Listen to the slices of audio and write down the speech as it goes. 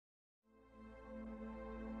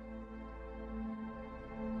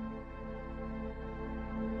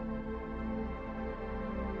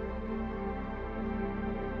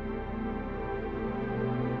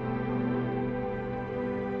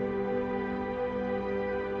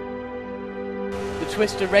The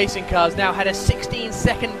Twister Racing cars now had a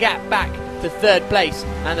 16-second gap back to third place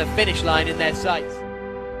and the finish line in their sights.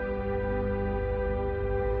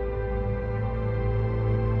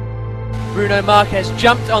 Bruno Marquez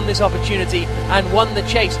jumped on this opportunity and won the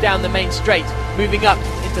chase down the main straight, moving up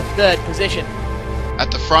into third position.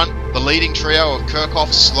 At the front, the leading trio of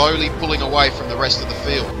Kirchhoff slowly pulling away from the rest of the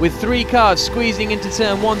field. With three cars squeezing into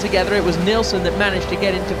turn one together, it was Nilsson that managed to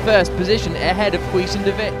get into first position ahead of Huijsen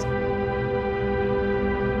de Wit.